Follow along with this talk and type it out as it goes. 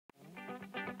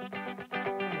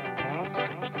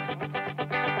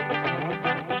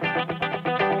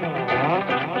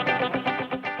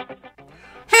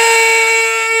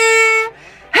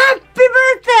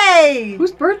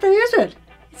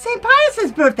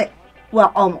birthday.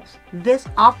 Well, almost. This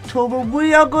October,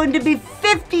 we are going to be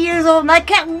 50 years old, and I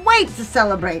can't wait to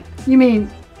celebrate. You mean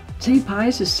St.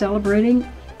 Pius is celebrating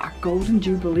our Golden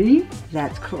Jubilee?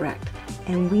 That's correct.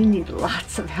 And we need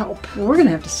lots of help. Well, we're going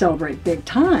to have to celebrate big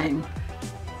time.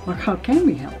 Well, how can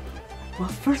we help? Well,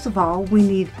 first of all, we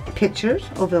need pictures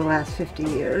over the last 50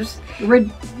 years.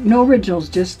 No originals,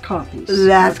 just copies.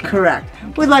 That's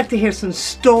correct. We'd like to hear some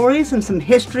stories and some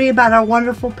history about our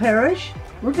wonderful parish.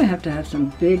 We're going to have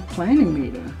some big planning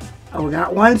meeting. Oh, we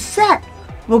got one set.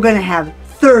 We're going to have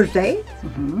Thursday,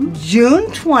 June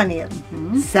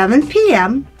 20th, 7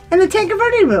 p.m. in the Tanque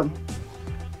Verde room.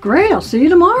 Great, I'll see you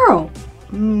tomorrow.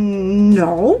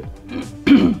 No.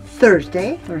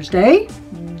 Thursday,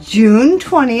 June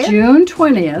 20th. June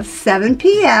 20th. 7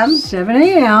 p.m. 7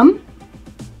 a.m.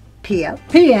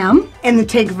 p.m. in the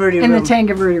Tanque Verde room. In the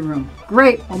Tanque Verde room.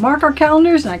 Great. We'll mark our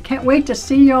calendars, and I can't wait to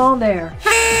see you all there.